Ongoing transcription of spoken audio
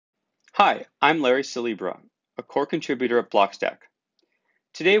Hi, I'm Larry Salibra, a core contributor at Blockstack.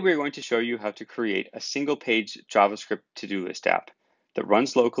 Today we are going to show you how to create a single-page JavaScript to-do list app that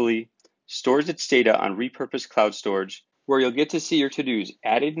runs locally, stores its data on repurposed cloud storage, where you'll get to see your to-dos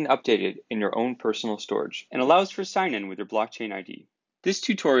added and updated in your own personal storage, and allows for sign-in with your blockchain ID. This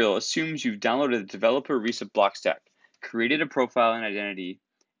tutorial assumes you've downloaded the developer release of Blockstack, created a profile and identity,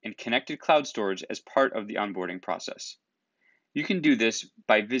 and connected cloud storage as part of the onboarding process. You can do this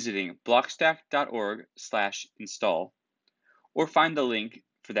by visiting blockstack.org/install, or find the link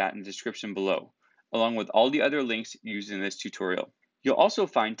for that in the description below, along with all the other links used in this tutorial. You'll also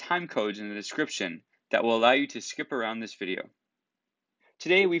find timecodes in the description that will allow you to skip around this video.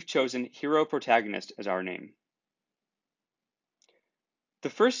 Today we've chosen Hero Protagonist as our name. The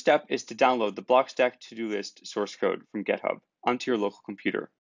first step is to download the Blockstack To-Do List source code from GitHub onto your local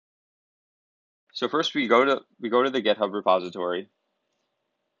computer. So first we go to the GitHub repository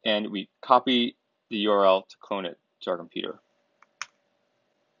and we copy the URL to clone it to our computer.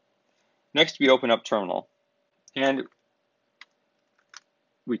 Next, we open up Terminal and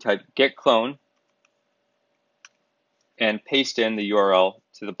we type git clone and paste in the URL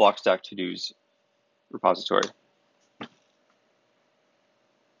to the Blockstack To-Dos repository.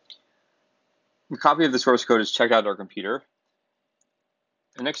 A copy of the source code is checked out on our computer.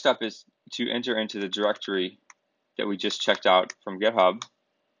 The next step is to enter into the directory that we just checked out from GitHub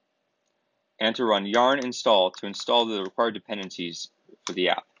and to run yarn install to install the required dependencies for the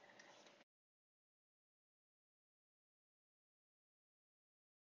app.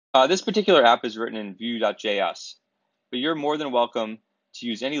 This particular app is written in Vue.js, but you're more than welcome to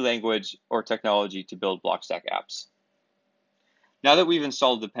use any language or technology to build Blockstack apps. Now that we've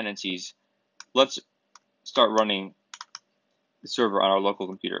installed dependencies, let's start running the server on our local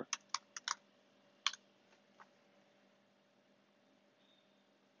computer.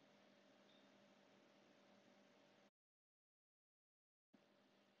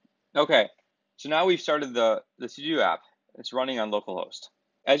 Okay, so now we've started the To-Do app. It's running on localhost.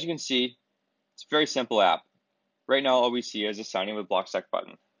 As you can see, it's a very simple app. Right now, all we see is a sign in with Blockstack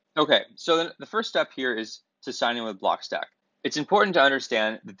button. Okay, so the first step here is to sign in with Blockstack. It's important to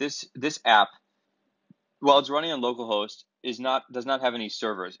understand that this app, while it's running on localhost, does not have any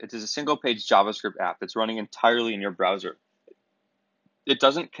servers. It is a single-page JavaScript app that's running entirely in your browser. It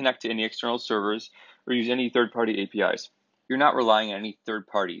doesn't connect to any external servers or use any third-party APIs. You're not relying on any third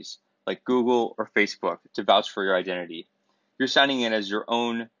parties like Google or Facebook to vouch for your identity. You're signing in as your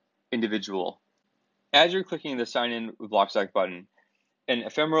own individual. As you're clicking the sign in with Blockstack button, an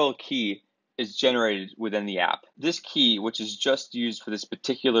ephemeral key is generated within the app. This key, which is just used for this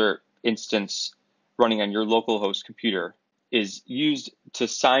particular instance running on your local host computer, is used to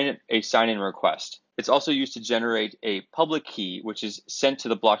sign a sign-in request. It's also used to generate a public key, which is sent to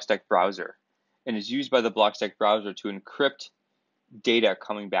the Blockstack browser and is used by the Blockstack browser to encrypt data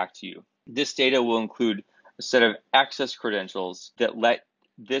coming back to you. This data will include a set of access credentials that let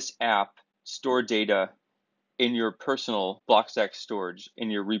this app store data in your personal Blockstack storage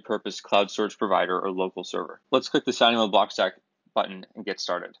in your repurposed cloud storage provider or local server. Let's click the Sign in with Blockstack button and get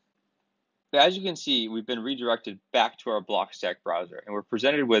started. As you can see, we've been redirected back to our Blockstack browser, and we're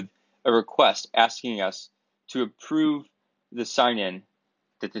presented with a request asking us to approve the sign-in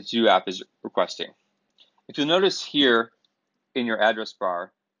that the To-Do app is requesting. If you'll notice here in your address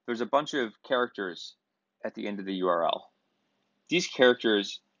bar, there's a bunch of characters at the end of the URL. These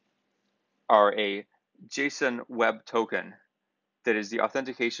characters are a JSON web token that is the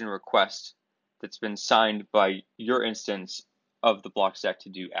authentication request that's been signed by your instance of the Blockstack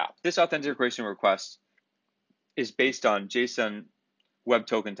To-Do app. This authentication request is based on JSON web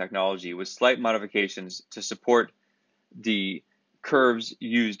token technology with slight modifications to support the curves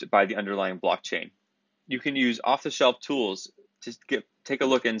used by the underlying blockchain. You can use off-the-shelf tools to take a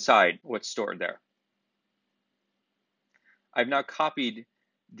look inside what's stored there. I've now copied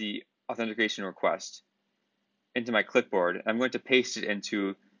the authentication request into my clipboard. I'm going to paste it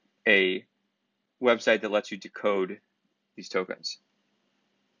into a website that lets you decode these tokens.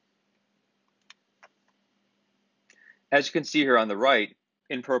 As you can see here on the right,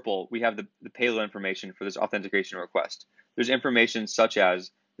 in purple, we have the payload information for this authentication request. There's information such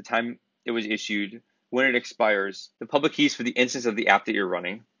as the time it was issued, when it expires, the public keys for the instance of the app that you're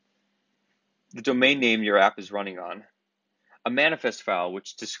running, the domain name your app is running on, a manifest file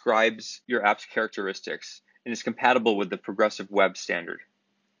which describes your app's characteristics and is compatible with the progressive web standard,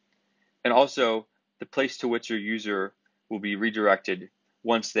 and also the place to which your user will be redirected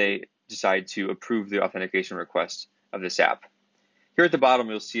once they decide to approve the authentication request of this app. Here at the bottom,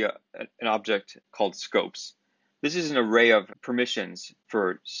 you'll see an object called scopes. This is an array of permissions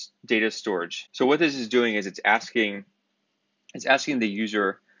for data storage. So what this is doing is it's asking the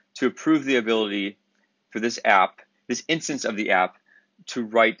user to approve the ability for this app, this instance of the app, to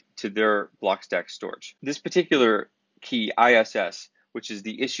write to their Blockstack storage. This particular key, ISS, which is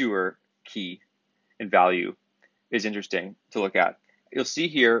the issuer key and value, is interesting to look at. You'll see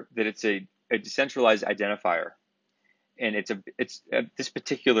here that it's a decentralized identifier, and this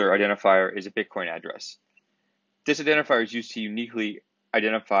particular identifier is a Bitcoin address. This identifier is used to uniquely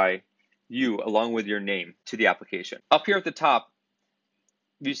identify you along with your name to the application. Up here at the top,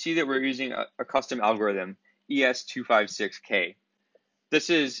 you see that we're using a custom algorithm, ES256K. This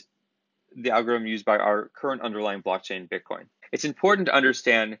is the algorithm used by our current underlying blockchain, Bitcoin. It's important to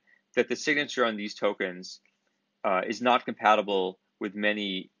understand that the signature on these tokens is not compatible with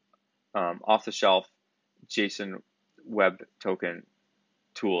many off-the-shelf JSON web token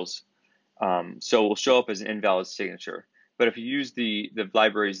tools. So it will show up as an invalid signature. But if you use the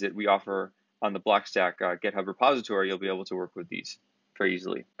libraries that we offer on the Blockstack GitHub repository, you'll be able to work with these very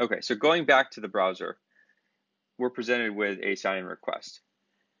easily. Okay, so going back to the browser, we're presented with a sign-in request.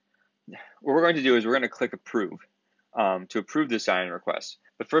 What we're going to do is we're going to click approve to approve the sign-in request.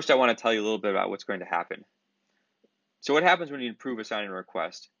 But first I want to tell you a little bit about what's going to happen. So what happens when you approve a sign-in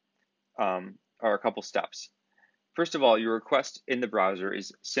request are a couple steps. First of all, your request in the browser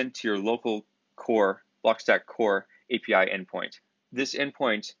is sent to your local core, Blockstack core API endpoint. This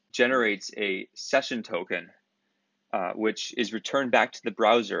endpoint generates a session token, which is returned back to the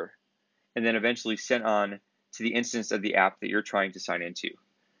browser and then eventually sent on to the instance of the app that you're trying to sign into.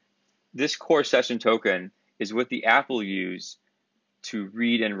 This core session token is what the app will use to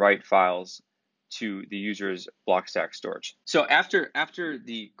read and write files to the user's Blockstack storage. So after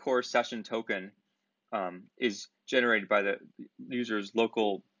the core session token is generated by the user's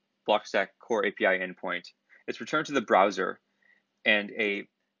local Blockstack core API endpoint, it's returned to the browser, and a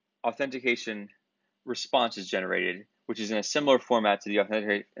authentication response is generated, which is in a similar format to the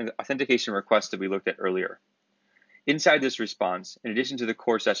authentication request that we looked at earlier. Inside this response, in addition to the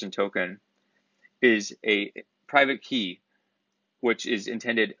core session token, is a private key, which is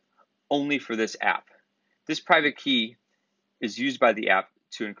intended only for this app. This private key is used by the app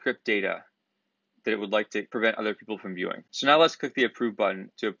to encrypt data that it would like to prevent other people from viewing. So now let's click the approve button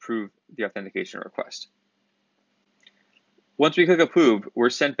to approve the authentication request. Once we click approve,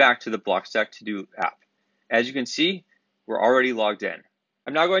 we're sent back to the Blockstack Todo app. As you can see, we're already logged in.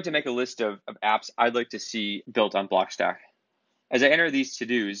 I'm now going to make a list of apps I'd like to see built on Blockstack. As I enter these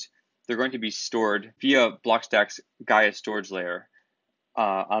to-dos, they're going to be stored via Blockstack's Gaia storage layer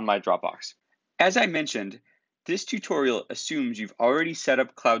on my Dropbox. As I mentioned, this tutorial assumes you've already set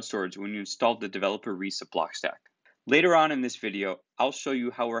up cloud storage when you installed the developer release of Blockstack. Later on in this video, I'll show you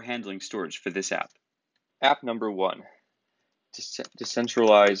how we're handling storage for this app. App number 1,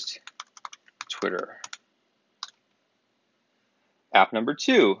 decentralized Twitter. App number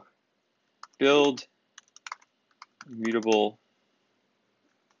 2, build readable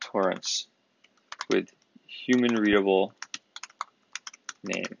torrents with human readable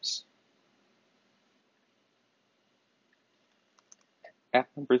names. App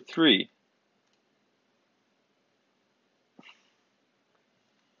number 3,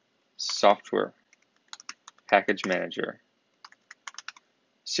 software package manager,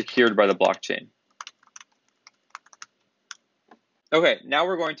 secured by the blockchain. Okay, now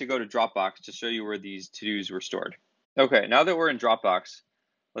we're going to go to Dropbox to show you where these to-dos were stored. Okay, now that we're in Dropbox,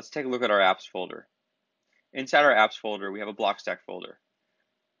 let's take a look at our apps folder. Inside our apps folder, we have a Blockstack folder.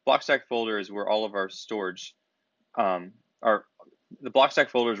 Blockstack folder is where all of our storage, the Blockstack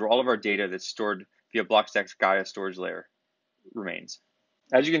folder is where all of our data that's stored via Blockstack's Gaia storage layer remains.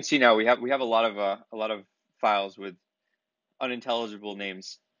 As you can see now, we have a lot of files with unintelligible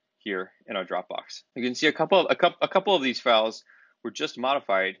names here in our Dropbox. You can see a couple of these files were just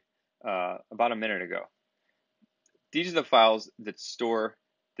modified about a minute ago. These are the files that store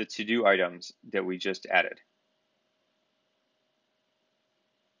the to-do items that we just added.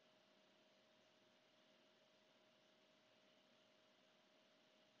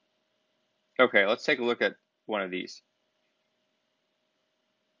 Okay, let's take a look at one of these.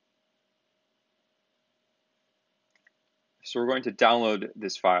 So we're going to download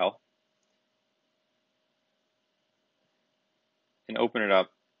this file and open it up.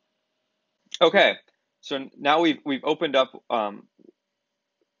 Okay, so now we've opened up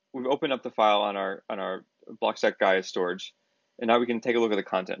the file on our Blockstack Gaia storage, and now we can take a look at the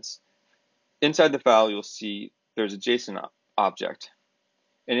contents. Inside the file, you'll see there's a JSON object,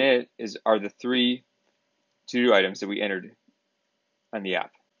 and in it are the 3 to-do items that we entered on the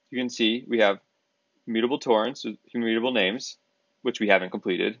app. You can see we have mutable torrents with immutable names, which we haven't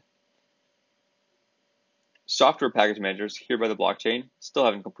completed, software package managers secured by the blockchain, still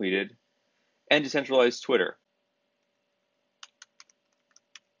haven't completed, and decentralized Twitter.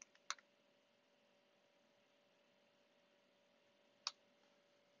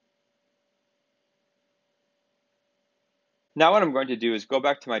 Now what I'm going to do is go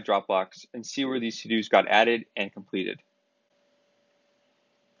back to my Dropbox and see where these to-dos got added and completed.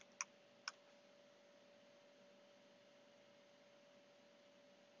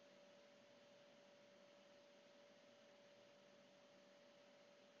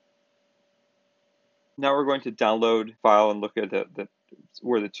 Now we're going to download file and look at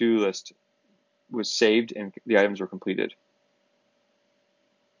where the to-do list was saved and the items were completed.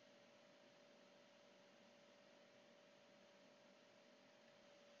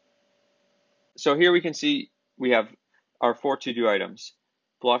 So here we can see we have our 4 to-do items: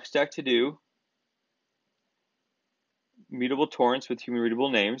 Blockstack To Do, mutable torrents with human readable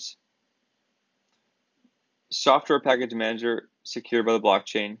names, software package manager secured by the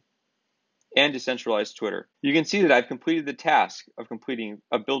blockchain, and decentralized Twitter. You can see that I've completed the task of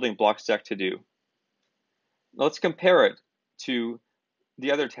building Blockstack To Do. Let's compare it to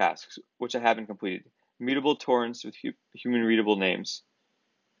the other tasks which I haven't completed. Mutable torrents with human readable names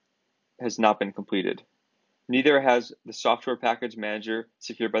has not been completed. Neither has the software package manager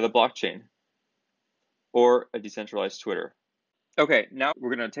secured by the blockchain or a decentralized Twitter. Okay, now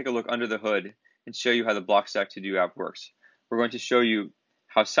we're going to take a look under the hood and show you how the Blockstack Todo app works. We're going to show you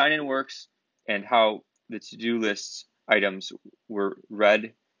how sign-in works and how the to-do list items were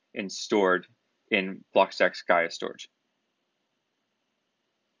read and stored in Blockstack's Gaia storage.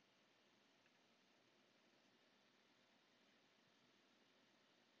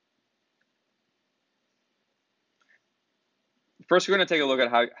 First, we're going to take a look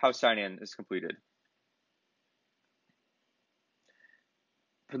at how sign-in is completed.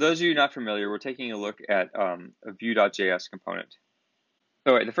 For those of you not familiar, we're taking a look at a Vue.js component.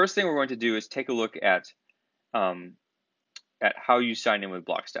 All right, the first thing we're going to do is take a look at how you sign in with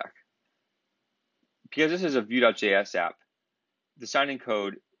Blockstack. Because this is a Vue.js app, the sign-in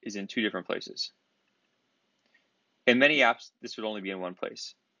code is in 2 different places. In many apps, this would only be in one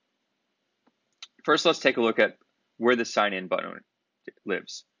place. First, let's take a look at where the sign-in button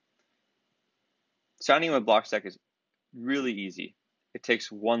lives. Signing in with Blockstack is really easy. It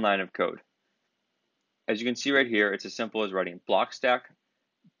takes 1 line of code. As you can see right here, it's as simple as writing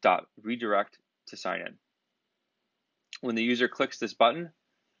blockstack.redirect to sign in. When the user clicks this button,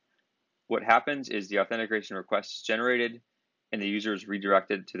 what happens is the authentication request is generated and the user is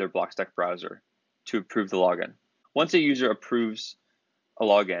redirected to their Blockstack browser to approve the login. Once a user approves a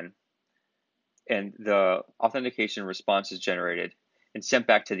login and the authentication response is generated and sent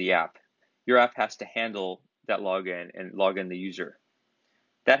back to the app, your app has to handle that login and log in the user.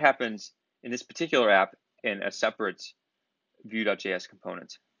 That happens in this particular app in a separate Vue.js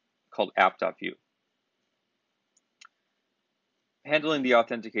component called app.vue. Handling the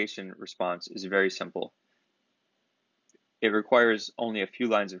authentication response is very simple. It requires only a few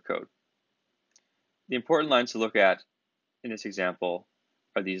lines of code. The important lines to look at in this example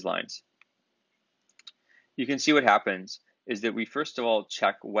are these lines. You can see what happens is that we first of all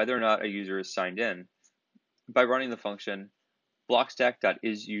check whether or not a user is signed in by running the function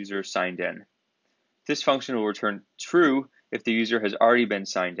blockstack.isUserSignedIn. This function will return true if the user has already been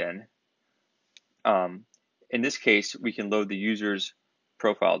signed in. In this case, we can load the user's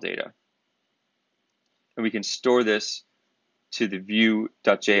profile data. And we can store this to the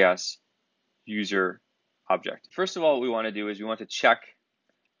Vue.js user object. First of all, what we want to do is we want to check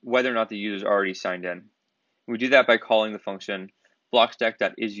whether or not the user is already signed in. We do that by calling the function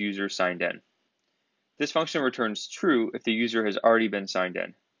blockstack.isUserSignedIn. This function returns true if the user has already been signed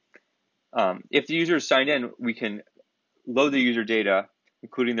in. If the user is signed in, we can load the user data,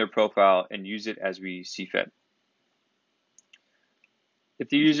 including their profile, and use it as we see fit. If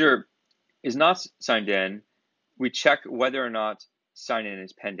the user is not signed in, we check whether or not sign-in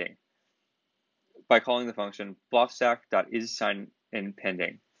is pending by calling the function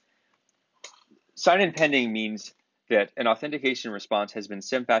blockstack.isSignInPending. Sign-in pending means that an authentication response has been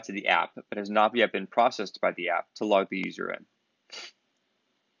sent back to the app but has not yet been processed by the app to log the user in.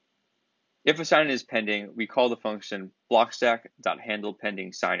 If a sign-in is pending, we call the function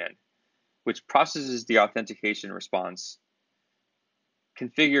blockstack.handlePendingSignin, which processes the authentication response,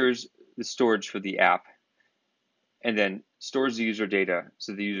 configures the storage for the app, and then stores the user data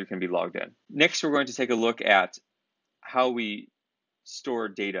so the user can be logged in. Next, we're going to take a look at how we store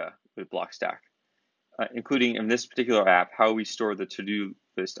data with Blockstack, including in this particular app, how we store the to-do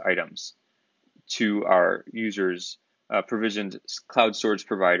list items to our user's provisioned cloud storage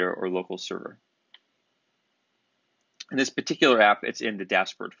provider or local server. In this particular app, it's in the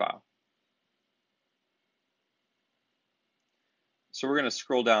dashboard file. So we're going to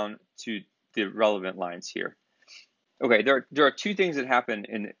scroll down to the relevant lines here. Okay, there are two things that happen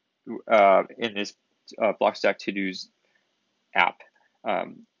in this Blockstack Todos app.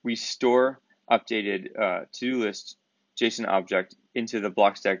 We store updated to-do list JSON object into the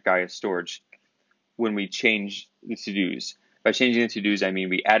Blockstack Gaia storage when we change the to-dos. By changing the to-dos, I mean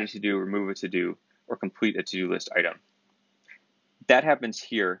we add a to-do, remove a to-do, or complete a to-do list item. That happens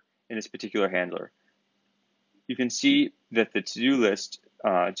here in this particular handler. You can see that the to-do list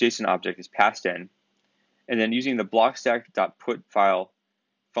JSON object is passed in, and then using the blockstack.put file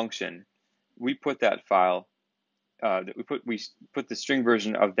function, we put that file, we put the string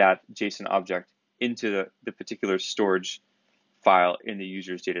version of that JSON object into the particular storage file in the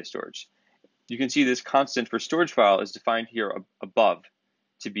user's data storage. You can see this constant for storage file is defined here above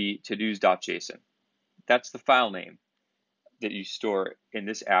to be todos.json. That's the file name that you store in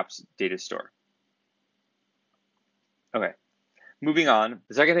this app's data store. Okay, moving on,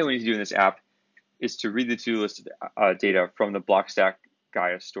 the second thing we need to do in this app is to read the to-do list data from the Blockstack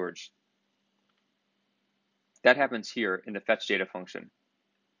Gaia storage. That happens here in the fetch data function.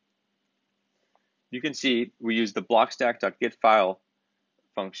 You can see we use the blockstack.getFile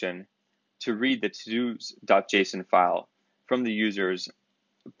function to read the todos.json file from the user's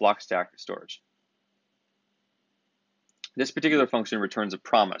Blockstack storage. This particular function returns a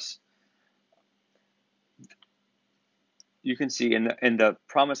promise. You can see in the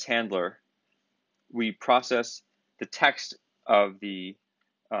promise handler, we process the text of the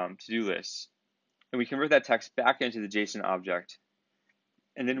to-do list, and we convert that text back into the JSON object,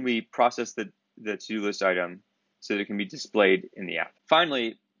 and then we process the to-do list item so that it can be displayed in the app.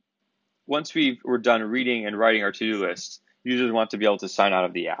 Finally, once we're done reading and writing our to-do list, users want to be able to sign out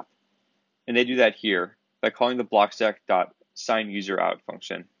of the app. And they do that here by calling the blockstack.signUserOut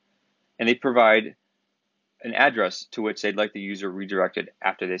function. And they provide an address to which they'd like the user redirected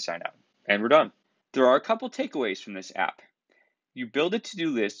after they sign out. And we're done. There are a couple takeaways from this app. You build a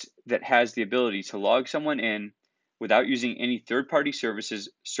to-do list that has the ability to log someone in without using any third-party services,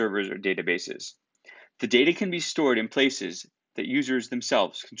 servers, or databases. The data can be stored in places that users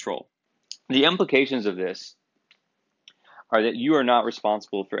themselves control. The implications of this are that you are not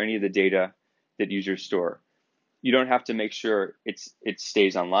responsible for any of the data that users store. You don't have to make sure it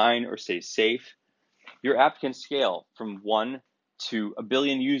stays online or stays safe. Your app can scale from 1 to 1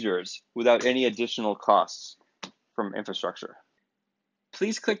 billion users without any additional costs from infrastructure.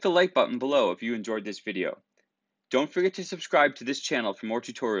 Please click the like button below if you enjoyed this video. Don't forget to subscribe to this channel for more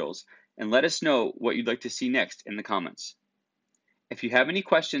tutorials, and let us know what you'd like to see next in the comments. If you have any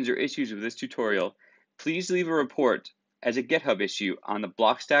questions or issues with this tutorial, please leave a report as a GitHub issue on the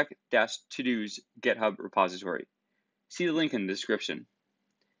Blockstack-Todos GitHub repository. See the link in the description.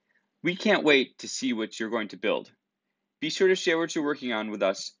 We can't wait to see what you're going to build. Be sure to share what you're working on with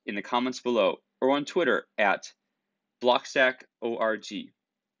us in the comments below or on Twitter at blockstack.org.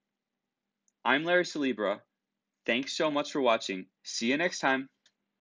 I'm Larry Salibra. Thanks so much for watching. See you next time.